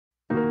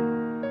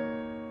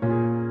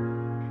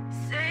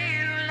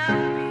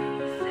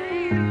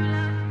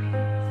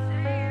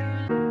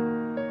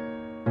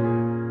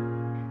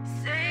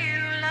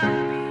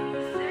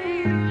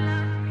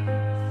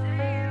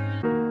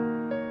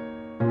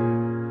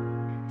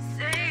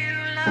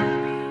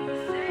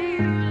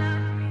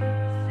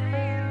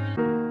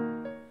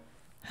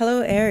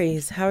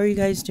Aries, how are you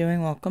guys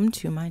doing? Welcome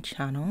to my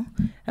channel.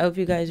 I hope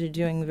you guys are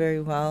doing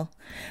very well.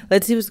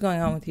 Let's see what's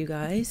going on with you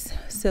guys.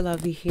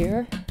 Cestlavie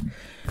here.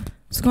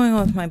 What's going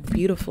on with my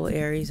beautiful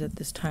Aries at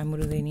this time?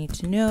 What do they need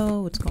to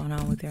know? What's going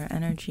on with their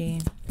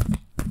energy?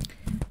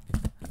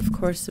 Of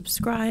course,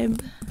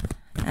 subscribe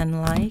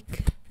and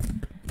like.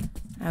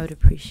 I would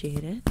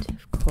appreciate it,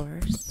 of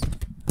course.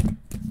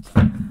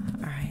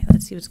 Alright,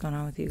 let's see what's going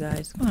on with you guys.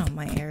 What's going on with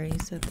my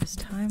Aries at this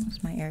time?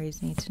 What's my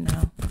Aries need to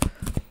know?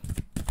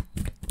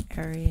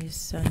 Aries,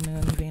 Sun,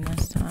 Moon,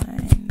 Venus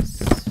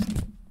signs.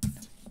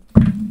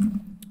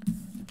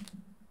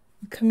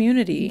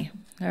 Community.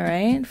 All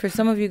right. For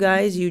some of you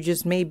guys, you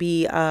just may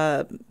be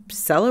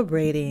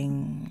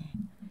celebrating.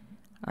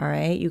 All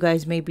right. You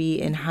guys may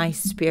be in high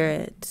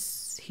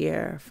spirits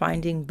here,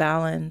 finding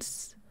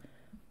balance,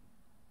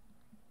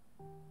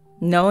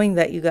 knowing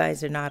that you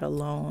guys are not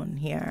alone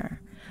here.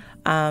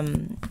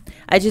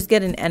 I just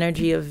get an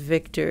energy of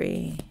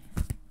victory.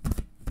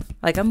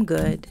 Like, I'm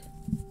good.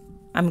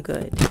 I'm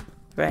good,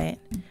 right?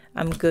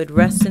 I'm good.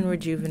 Rest and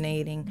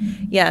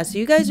rejuvenating. Yeah, so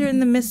you guys are in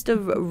the midst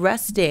of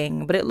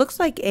resting, but it looks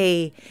like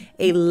a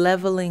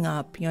leveling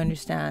up, you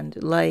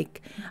understand?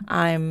 Like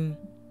I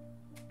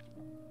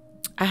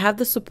have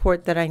the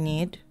support that I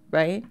need,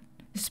 right?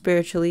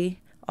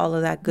 Spiritually, all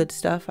of that good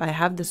stuff. I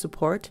have the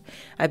support.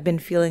 I've been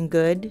feeling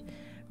good,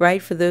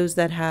 right? For those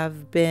that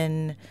have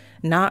been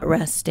not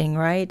resting,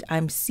 right?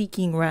 I'm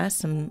seeking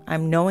rest.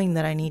 I'm knowing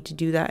that I need to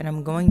do that, and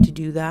I'm going to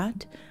do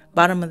that.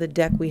 Bottom of the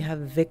deck, we have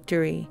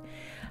victory.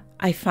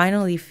 I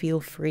finally feel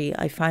free.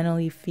 I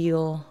finally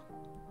feel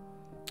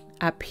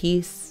at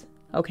peace,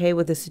 okay,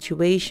 with the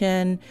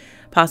situation,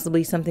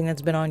 possibly something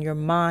that's been on your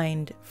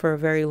mind for a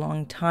very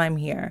long time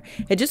here.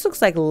 It just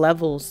looks like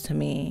levels to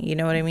me. You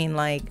know what I mean?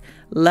 Like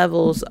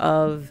levels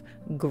of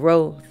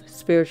growth,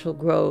 spiritual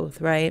growth,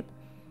 right?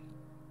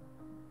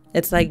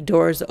 It's like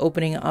doors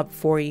opening up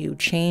for you,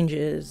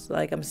 changes.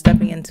 Like I'm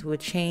stepping into a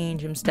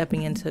change. I'm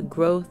stepping into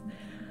growth.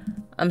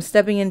 I'm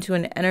stepping into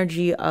an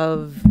energy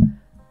of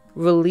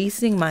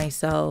releasing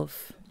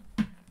myself,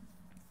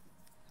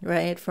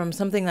 right, from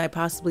something that I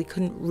possibly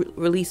couldn't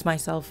release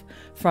myself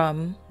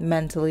from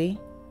mentally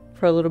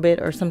for a little bit,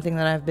 or something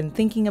that I've been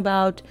thinking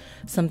about,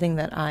 something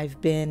that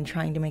I've been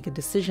trying to make a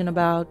decision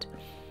about.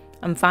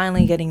 I'm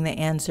finally getting the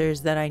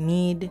answers that I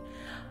need.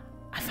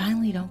 I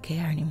finally don't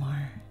care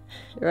anymore,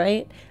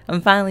 right? I'm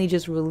finally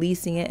just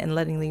releasing it and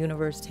letting the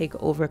universe take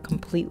over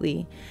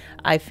completely.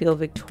 I feel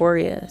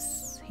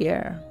victorious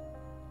here.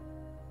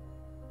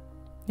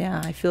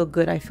 Yeah, I feel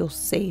good. I feel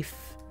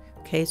safe.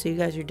 Okay, so you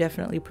guys are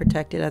definitely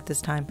protected at this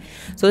time.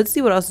 So let's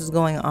see what else is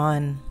going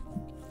on.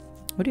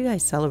 What are you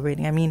guys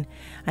celebrating? I mean,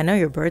 I know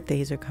your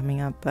birthdays are coming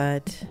up,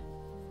 but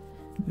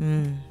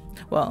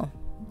well,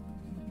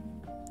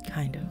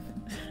 kind of.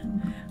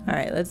 All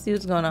right, let's see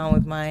what's going on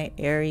with my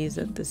Aries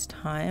at this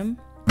time.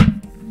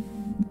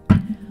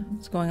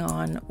 What's going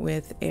on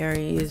with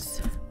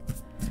Aries?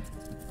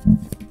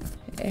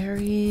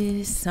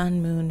 Aries,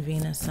 Sun, Moon,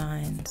 Venus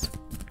signs.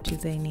 Do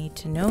they need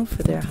to know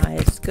for their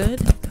highest good?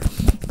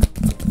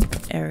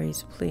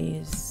 Aries,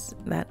 please.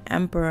 That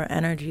Emperor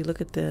energy. Look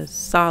at this.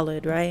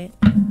 Solid, right?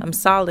 I'm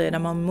solid.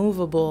 I'm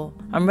unmovable.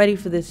 I'm ready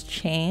for this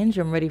change.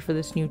 I'm ready for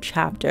this new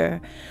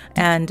chapter.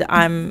 And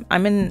I'm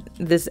in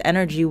this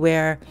energy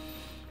where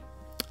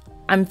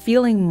I'm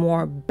feeling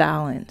more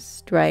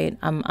balanced, right?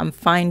 I'm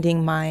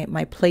finding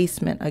my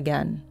placement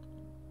again,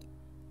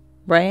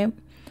 right?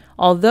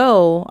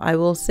 Although I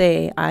will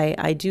say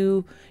I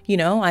do, you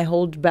know, I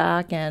hold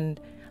back and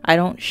I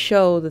don't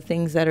show the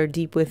things that are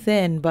deep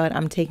within, but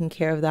I'm taking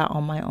care of that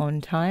on my own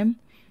time.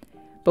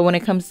 But when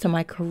it comes to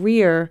my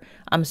career,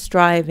 I'm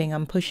striving,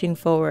 I'm pushing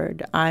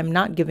forward. I'm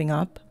not giving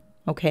up.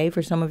 Okay.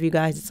 For some of you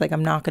guys, it's like,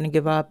 I'm not going to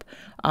give up.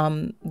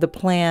 The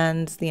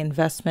plans, the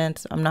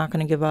investments, I'm not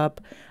going to give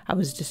up. I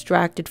was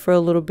distracted for a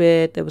little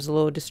bit. There was a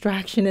little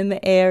distraction in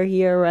the air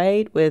here,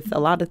 right? With a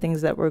lot of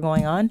things that were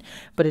going on,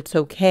 but it's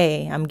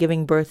okay. I'm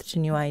giving birth to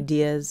new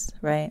ideas,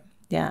 right?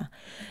 Yeah.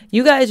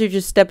 You guys are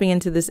just stepping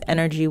into this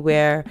energy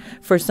where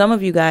for some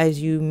of you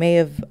guys, you may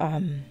have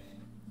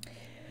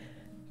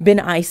been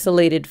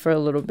isolated for a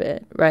little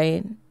bit,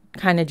 right?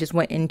 Kind of just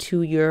went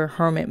into your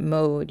hermit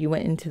mode. You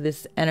went into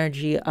this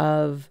energy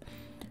of,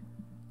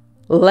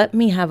 let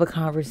me have a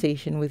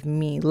conversation with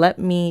me. Let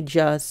me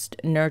just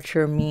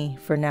nurture me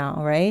for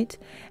now, right?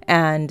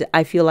 And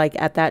I feel like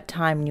at that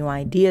time, new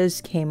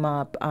ideas came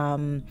up.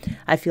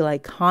 I feel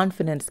like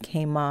confidence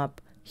came up.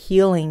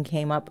 Healing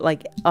came up,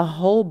 like a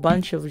whole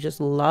bunch of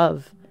just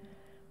love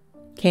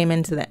came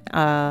into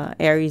the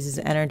Aries'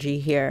 energy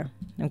here.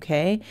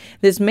 Okay,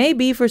 this may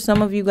be for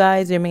some of you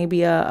guys. There may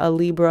be a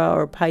Libra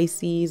or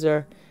Pisces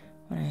or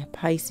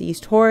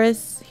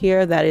Taurus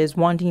here that is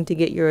wanting to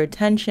get your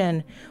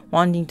attention,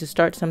 wanting to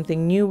start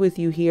something new with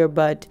you here.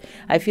 But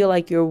I feel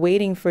like you're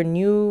waiting for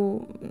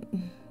new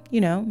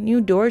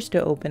doors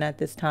to open at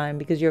this time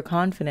because you're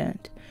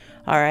confident.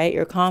 All right,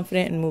 you're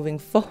confident in moving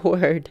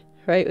forward.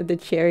 right? With the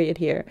Chariot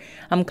here.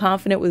 I'm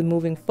confident with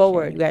moving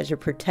forward. You guys are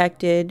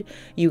protected.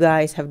 You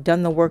guys have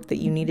done the work that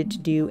you needed to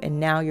do, and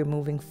now you're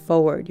moving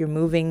forward. You're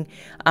moving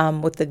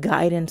with the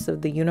guidance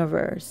of the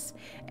universe.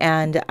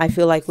 And I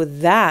feel like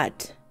with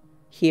that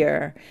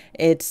here,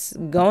 it's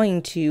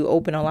going to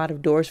open a lot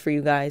of doors for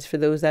you guys, for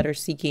those that are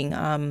seeking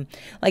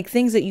like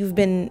things that you've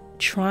been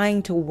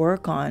trying to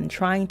work on,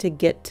 trying to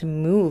get to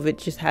move. It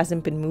just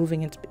hasn't been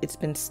moving. It's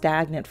been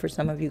stagnant for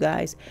some of you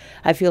guys.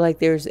 I feel like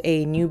there's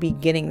a new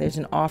beginning. There's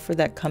an offer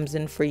that comes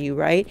in for you,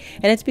 right?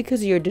 And it's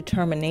because of your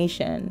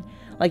determination.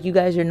 Like, you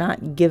guys are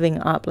not giving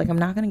up. Like, I'm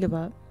not going to give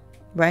up,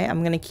 right?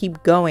 I'm going to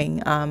keep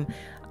going.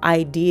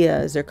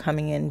 Ideas are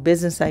coming in.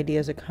 Business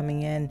ideas are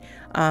coming in.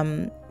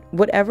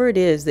 Whatever it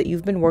is that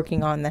you've been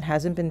working on that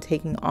hasn't been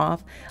taking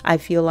off, I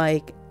feel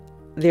like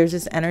there's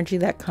this energy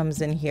that comes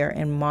in here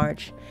in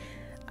March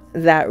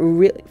that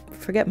really,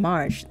 forget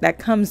March, that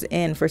comes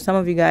in. For some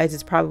of you guys,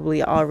 it's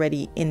probably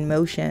already in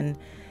motion.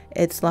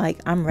 It's like,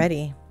 I'm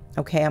ready.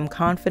 Okay, I'm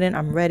confident.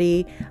 I'm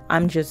ready.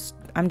 I'm just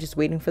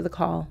waiting for the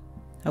call.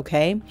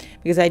 Okay,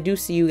 because I do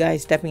see you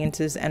guys stepping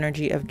into this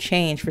energy of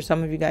change. For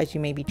some of you guys,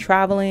 you may be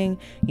traveling,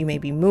 you may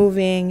be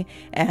moving,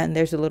 and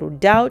there's a little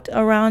doubt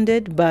around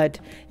it, but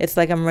it's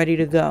like, I'm ready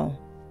to go.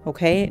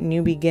 Okay,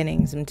 new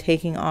beginnings. I'm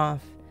taking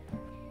off.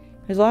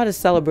 There's a lot of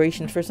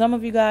celebrations. For some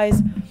of you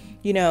guys,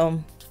 you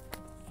know,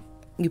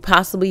 you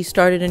possibly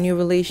started a new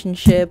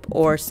relationship,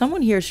 or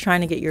someone here is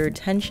trying to get your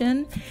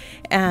attention,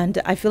 and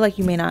I feel like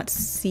you may not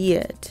see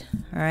it.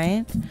 All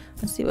right,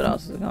 let's see what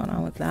else is going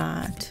on with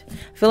that.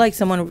 I feel like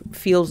someone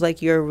feels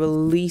like you're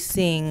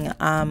releasing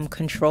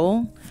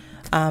control.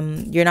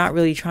 You're not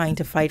really trying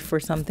to fight for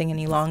something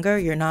any longer.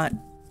 You're not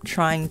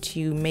trying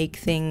to make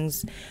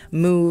things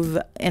move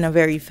in a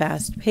very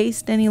fast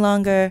pace any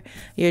longer.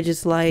 You're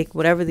just like,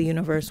 whatever the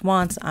universe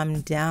wants,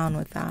 I'm down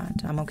with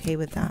that. I'm okay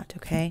with that.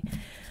 Okay.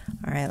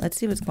 All right, let's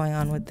see what's going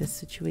on with this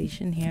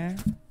situation here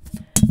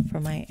for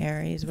my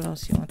Aries. What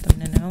else do you want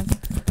them to know?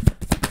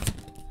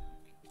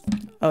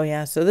 Oh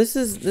yeah, so this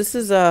is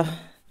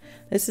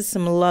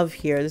some love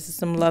here. This is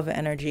some love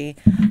energy.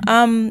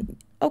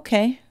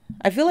 Okay.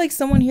 I feel like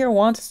someone here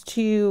wants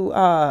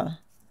to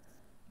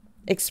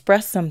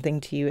express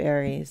something to you,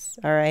 Aries.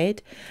 All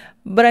right.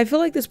 But I feel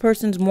like this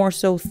person's more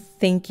so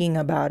thinking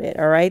about it.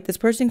 All right. This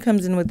person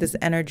comes in with this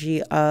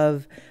energy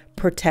of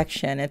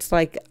protection. It's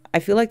like, I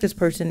feel like this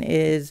person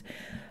is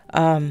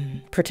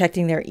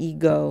protecting their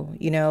ego,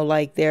 you know,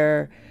 like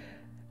they're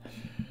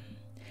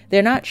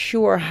not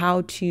sure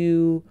how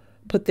to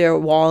put their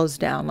walls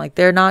down. Like,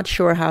 they're not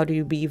sure how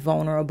to be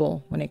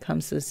vulnerable when it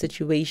comes to the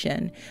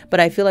situation. But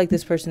I feel like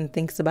this person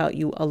thinks about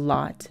you a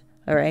lot.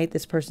 All right.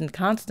 This person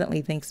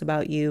constantly thinks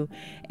about you.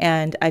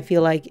 And I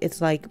feel like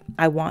it's like,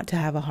 I want to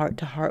have a heart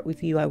to heart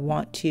with you. I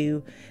want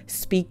to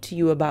speak to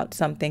you about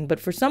something. But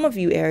for some of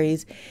you,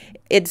 Aries,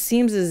 it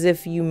seems as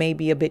if you may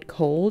be a bit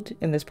cold,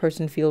 and this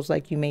person feels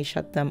like you may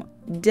shut them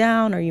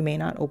down, or you may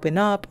not open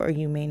up, or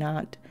you may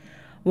not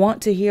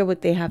want to hear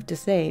what they have to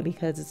say,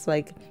 because it's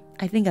like,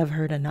 I think I've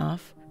heard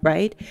enough.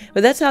 Right.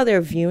 But that's how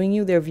they're viewing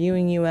you. They're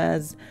viewing you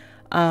as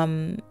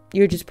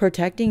you're just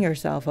protecting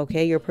yourself.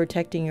 Okay. You're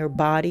protecting your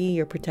body.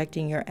 You're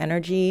protecting your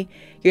energy.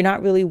 You're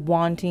not really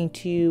wanting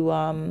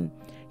to,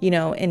 you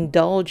know,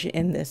 indulge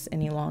in this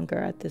any longer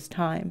at this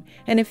time.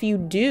 And if you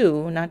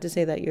do, not to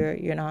say that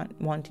you're not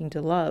wanting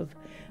to love,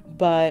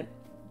 but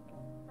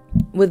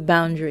with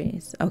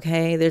boundaries.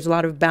 Okay. There's a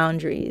lot of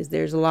boundaries.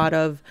 There's a lot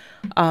of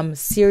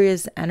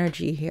serious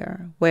energy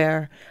here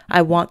where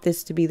I want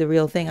this to be the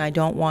real thing. I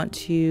don't want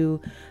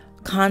to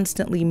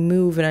constantly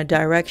move in a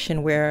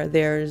direction where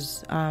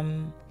there's,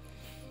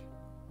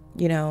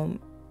 you know,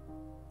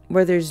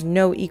 where there's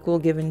no equal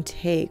give and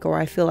take, or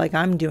I feel like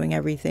I'm doing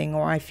everything,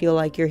 or I feel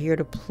like you're here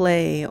to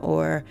play,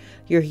 or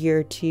you're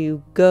here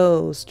to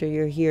ghost, or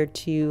you're here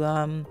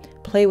to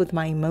play with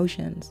my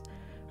emotions,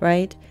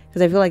 right?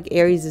 Because I feel like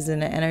Aries is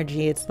in an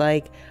energy. It's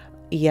like,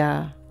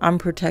 yeah, I'm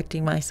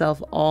protecting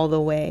myself all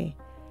the way.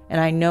 And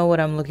I know what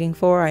I'm looking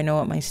for. I know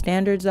what my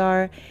standards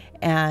are.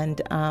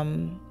 And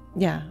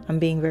yeah, I'm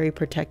being very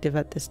protective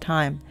at this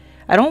time.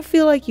 I don't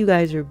feel like you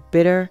guys are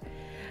bitter.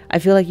 I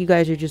feel like you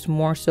guys are just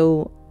more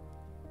so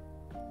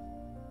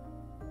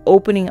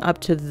opening up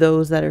to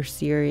those that are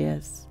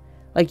serious.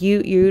 Like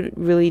you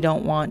really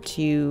don't want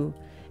to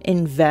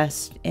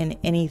invest in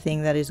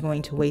anything that is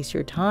going to waste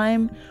your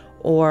time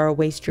or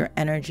waste your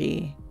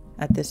energy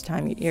at this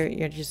time.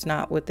 You're just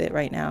not with it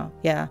right now.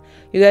 Yeah,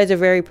 you guys are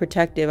very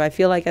protective. I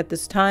feel like at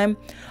this time,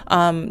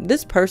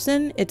 this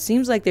person, it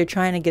seems like they're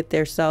trying to get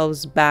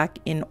themselves back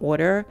in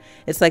order.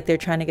 It's like they're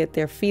trying to get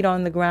their feet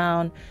on the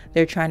ground.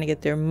 They're trying to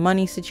get their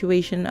money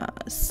situation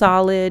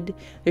solid.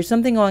 There's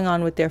something going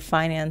on with their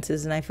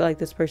finances, and I feel like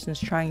this person's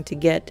trying to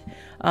get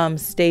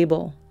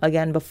stable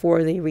again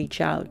before they reach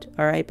out.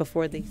 All right,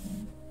 before they...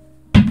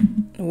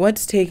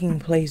 What's taking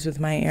place with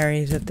my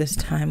Aries at this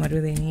time? What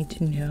do they need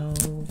to know?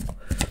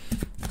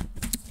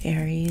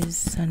 Aries,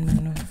 Sun,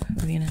 Moon,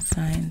 Venus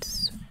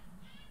signs.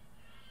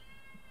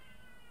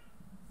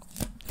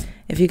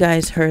 If you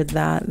guys heard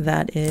that,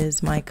 that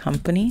is my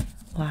company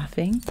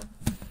laughing.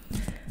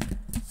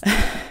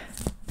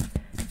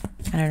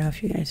 I don't know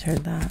if you guys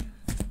heard that.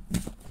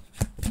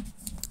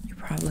 You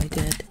probably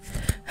did.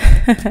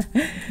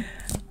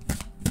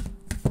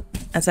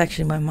 That's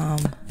actually my mom.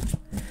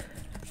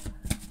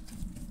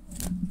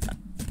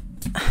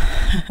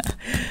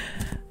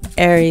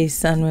 Aries,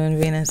 Sun, Moon,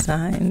 Venus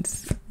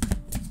signs.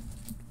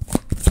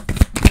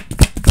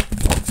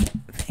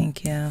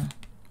 Thank you.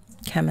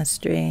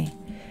 Chemistry.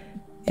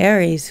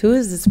 Aries, who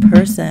is this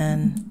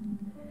person?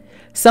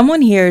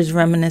 Someone here is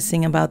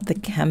reminiscing about the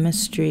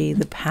chemistry,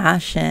 the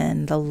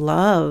passion, the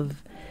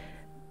love,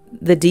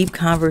 the deep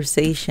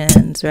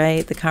conversations,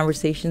 right? The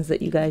conversations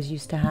that you guys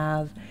used to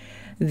have.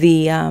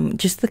 The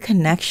just the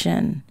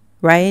connection,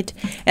 right?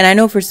 And I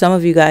know for some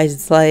of you guys,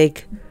 it's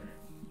like,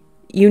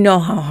 you know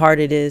how hard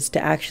it is to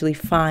actually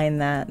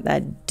find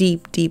that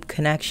deep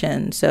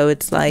connection. So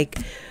it's like,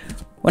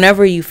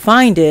 whenever you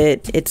find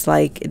it, it's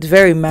like, it's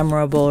very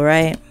memorable,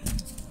 right?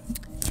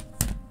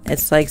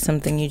 It's like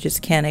something you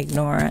just can't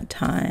ignore at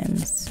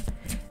times.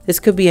 This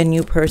could be a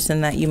new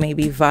person that you may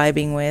be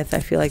vibing with. I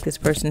feel like this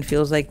person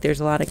feels like there's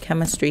a lot of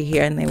chemistry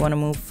here and they want to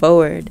move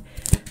forward.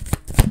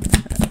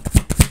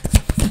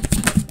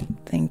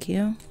 Thank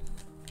you.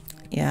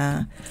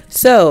 Yeah.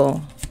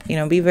 So, you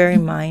know, be very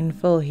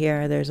mindful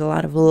here. There's a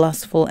lot of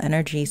lustful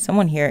energy.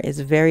 Someone here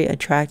is very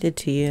attracted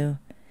to you.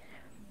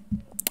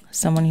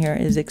 Someone here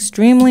is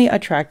extremely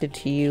attracted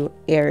to you,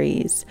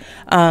 Aries.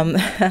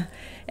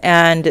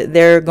 And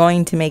they're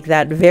going to make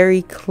that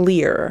very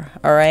clear,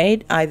 all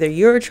right? Either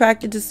you're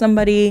attracted to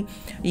somebody,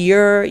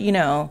 you're, you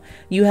know,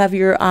 you have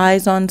your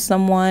eyes on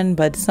someone,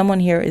 but someone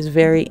here is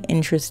very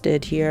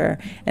interested here.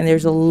 And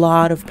there's a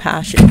lot of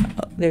passion.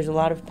 There's a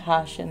lot of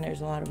passion.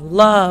 There's a lot of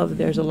love.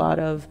 There's a lot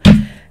of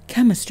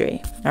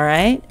chemistry, all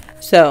right?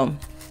 So,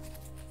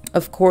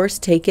 of course,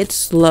 take it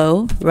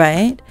slow,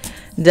 right?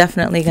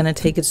 Definitely going to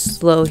take it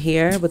slow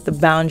here with the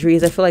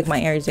boundaries. I feel like my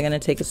Aries are going to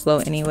take it slow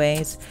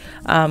anyways.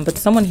 But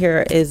someone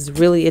here is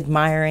really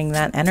admiring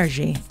that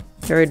energy.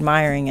 They're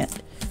admiring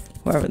it,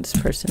 whoever this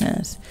person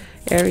is.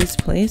 Aries,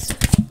 please.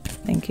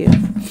 Thank you.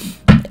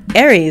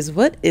 Aries,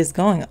 what is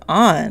going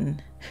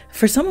on?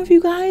 For some of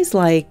you guys,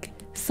 like,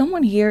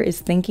 someone here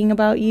is thinking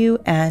about you.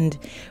 And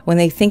when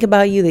they think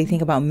about you, they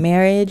think about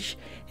marriage.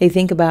 They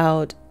think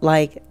about,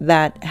 like,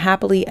 that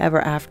happily ever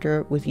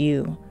after with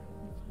you.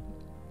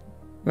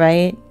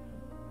 Right?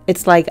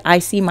 It's like, I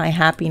see my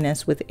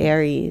happiness with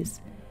Aries.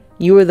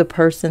 You are the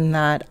person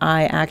that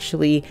I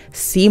actually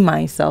see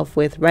myself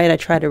with, right? I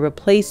try to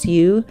replace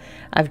you.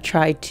 I've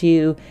tried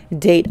to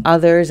date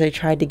others. I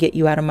tried to get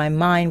you out of my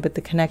mind, but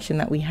the connection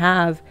that we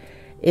have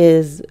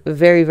is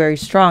very, very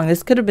strong.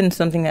 This could have been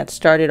something that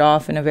started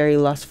off in a very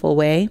lustful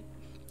way,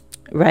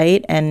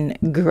 right? And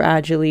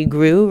gradually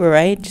grew,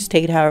 right? Just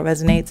take it how it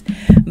resonates.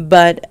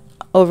 But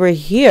over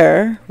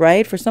here,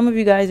 right, for some of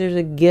you guys, there's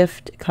a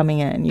gift coming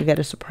in. You get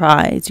a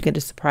surprise. You get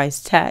a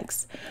surprise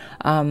text.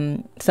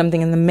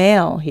 Something in the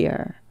mail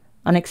here.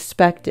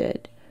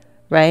 Unexpected,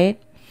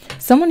 right?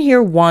 Someone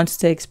here wants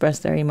to express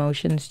their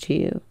emotions to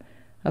you,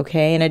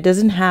 okay? And it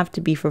doesn't have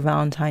to be for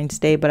Valentine's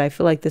Day, but I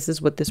feel like this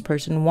is what this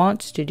person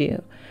wants to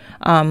do.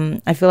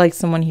 I feel like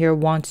someone here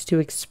wants to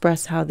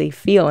express how they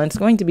feel. And it's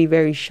going to be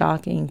very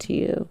shocking to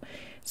you.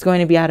 It's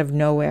going to be out of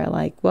nowhere,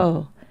 like,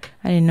 whoa,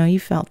 I didn't know you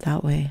felt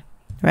that way.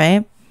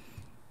 Right?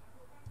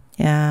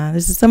 Yeah,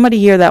 this is somebody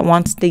here that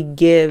wants to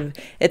give.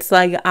 It's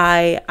like,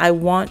 I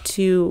want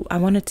to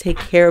take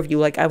care of you.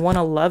 Like, I want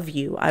to love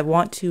you. I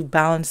want to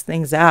balance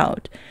things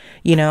out,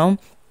 you know?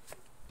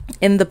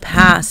 In the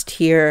past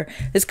here,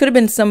 this could have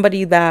been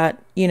somebody that,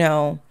 you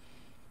know,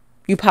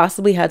 you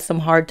possibly had some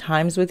hard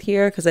times with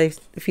here, because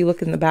if you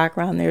look in the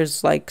background,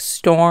 there's like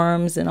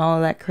storms and all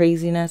of that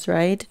craziness,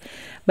 right?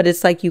 But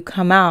it's like you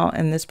come out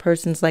and this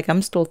person's like,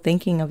 I'm still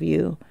thinking of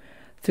you.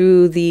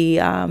 Through the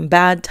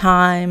bad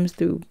times,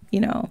 through, you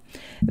know,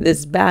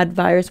 this bad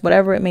virus,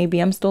 whatever it may be,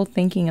 I'm still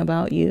thinking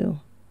about you,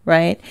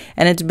 right?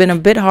 And it's been a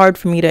bit hard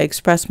for me to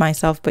express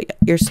myself, but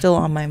you're still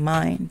on my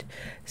mind.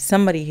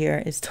 Somebody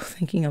here is still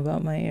thinking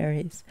about my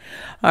Aries.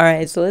 All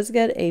right, so let's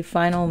get a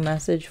final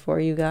message for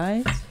you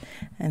guys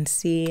and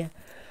see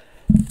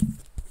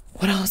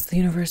what else the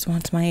universe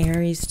wants my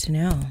Aries to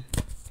know.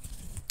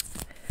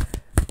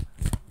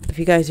 If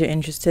you guys are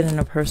interested in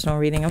a personal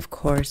reading, of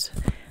course,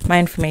 my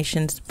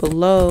information's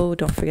below.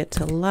 Don't forget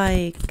to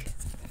like.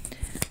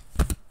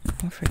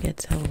 Don't forget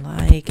to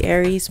like.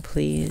 Aries,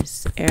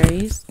 please.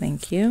 Aries,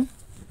 thank you.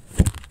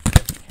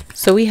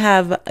 So we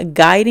have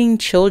guiding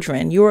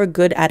children. You are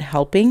good at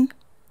helping,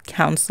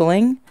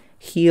 counseling,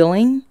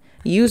 healing.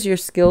 Use your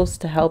skills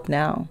to help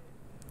now.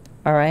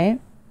 All right?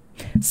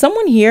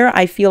 Someone here,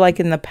 I feel like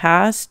in the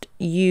past,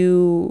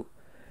 you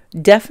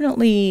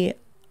definitely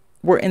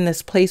were in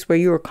this place where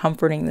you were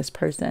comforting this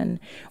person.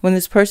 When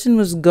this person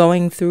was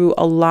going through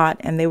a lot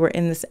and they were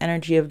in this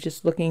energy of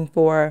just looking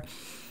for,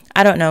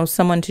 I don't know,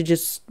 someone to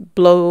just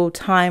blow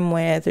time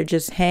with or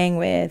just hang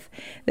with,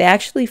 they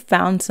actually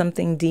found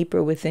something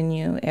deeper within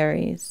you,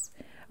 Aries.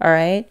 All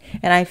right?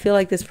 And I feel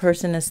like this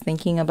person is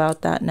thinking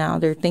about that now.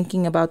 They're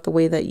thinking about the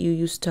way that you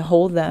used to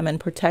hold them and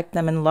protect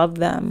them and love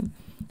them.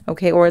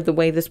 Okay? Or the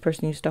way this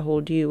person used to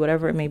hold you,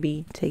 whatever it may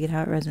be. Take it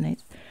how it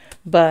resonates.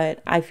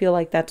 But I feel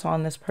like that's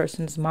on this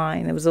person's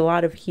mind. There was a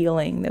lot of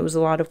healing. There was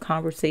a lot of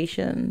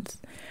conversations.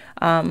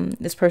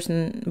 This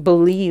person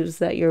believes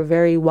that you're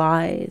very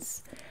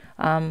wise.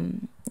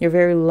 You're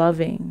very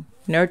loving,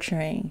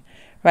 nurturing,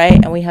 right?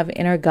 And we have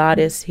inner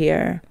goddess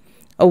here.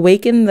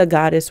 Awaken the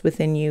goddess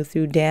within you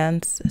through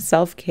dance,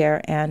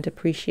 self-care, and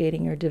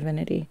appreciating your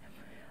divinity.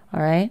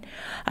 All right?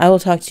 I will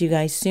talk to you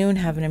guys soon.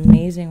 Have an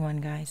amazing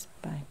one, guys.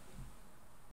 Bye.